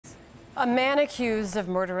A man accused of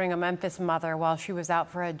murdering a Memphis mother while she was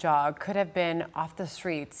out for a jog could have been off the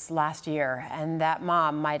streets last year, and that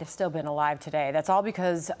mom might have still been alive today. That's all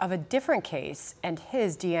because of a different case and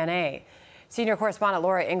his DNA. Senior correspondent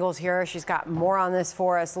Laura Ingle's here. She's got more on this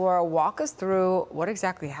for us. Laura, walk us through what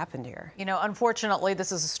exactly happened here. You know, unfortunately,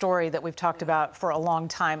 this is a story that we've talked about for a long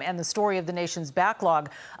time, and the story of the nation's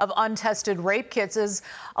backlog of untested rape kits is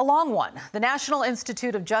a long one. The National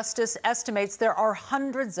Institute of Justice estimates there are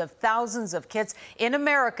hundreds of thousands of kits in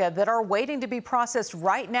America that are waiting to be processed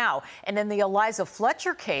right now. And in the Eliza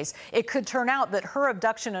Fletcher case, it could turn out that her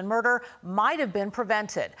abduction and murder might have been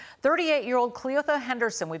prevented. 38-year-old Cleotha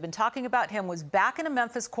Henderson, we've been talking about him, was back in a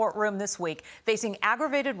Memphis courtroom this week facing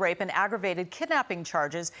aggravated rape and aggravated kidnapping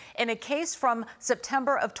charges in a case from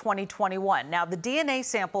September of 2021. Now, the DNA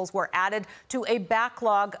samples were added to a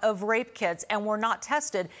backlog of rape kits and were not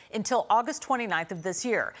tested until August 29th of this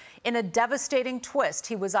year. In a devastating twist,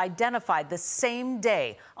 he was identified the same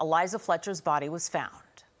day Eliza Fletcher's body was found.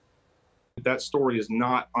 That story is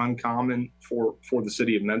not uncommon for the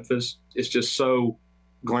city of Memphis. It's just so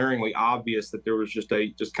glaringly obvious that there was just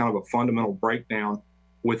kind of a fundamental breakdown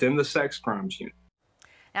within the sex crimes unit.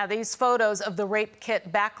 Now, these photos of the rape kit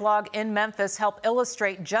backlog in Memphis help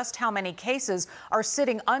illustrate just how many cases are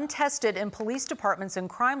sitting untested in police departments and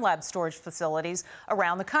crime lab storage facilities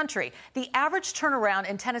around the country. The average turnaround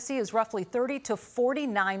in Tennessee is roughly 30 to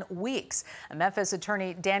 49 weeks. A Memphis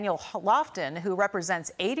attorney Daniel Lofton, who represents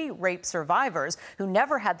 80 rape survivors who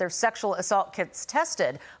never had their sexual assault kits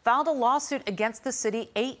tested, filed a lawsuit against the city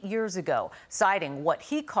 8 years ago, citing what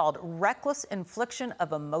he called reckless infliction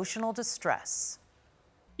of emotional distress.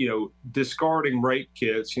 You know, discarding rape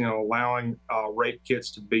kits, allowing rape kits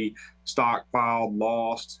to be stockpiled,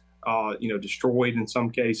 lost, destroyed in some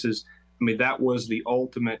cases. I mean, that was the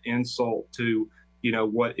ultimate insult to,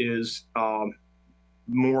 what is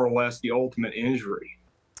more or less the ultimate injury.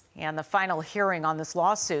 And the final hearing on this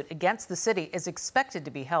lawsuit against the city is expected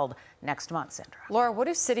to be held next month, Sandra. Laura, what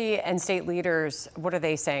do city and state leaders, what are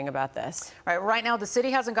they saying about this? Right now, the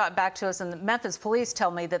city hasn't gotten back to us, and the Memphis police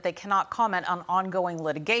tell me that they cannot comment on ongoing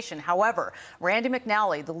litigation. However, Randy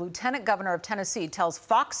McNally, the lieutenant governor of Tennessee, tells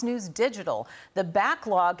Fox News Digital the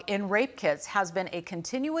backlog in rape kits has been a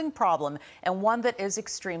continuing problem and one that is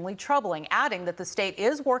extremely troubling, adding that the state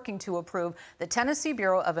is working to approve the Tennessee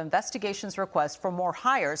Bureau of Investigation's request for more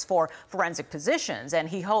hires for forensic positions, and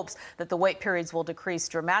he hopes that the wait periods will decrease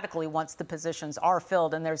dramatically once the positions are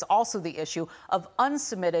filled. And there's also the issue of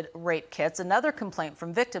unsubmitted rape kits, another complaint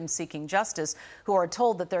from victims seeking justice who are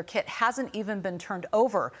told that their kit hasn't even been turned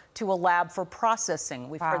over to a lab for processing.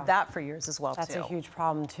 We've heard that for years as well, That's too. a huge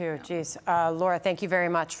problem, too. Yeah. Geez. Laura, thank you very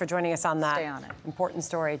much for joining us on that Stay on it. important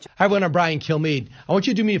story. Hi, everyone. I'm Brian Kilmeade. I want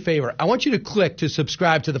you to do me a favor. I want you to click to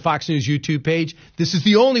subscribe to the Fox News YouTube page. This is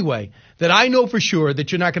the only way that I know for sure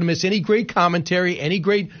that you're not going to miss any great commentary, any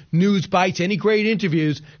great news bites, any great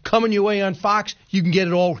interviews coming your way on Fox. You can get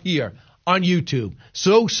it all here on YouTube.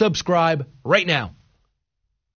 So subscribe right now.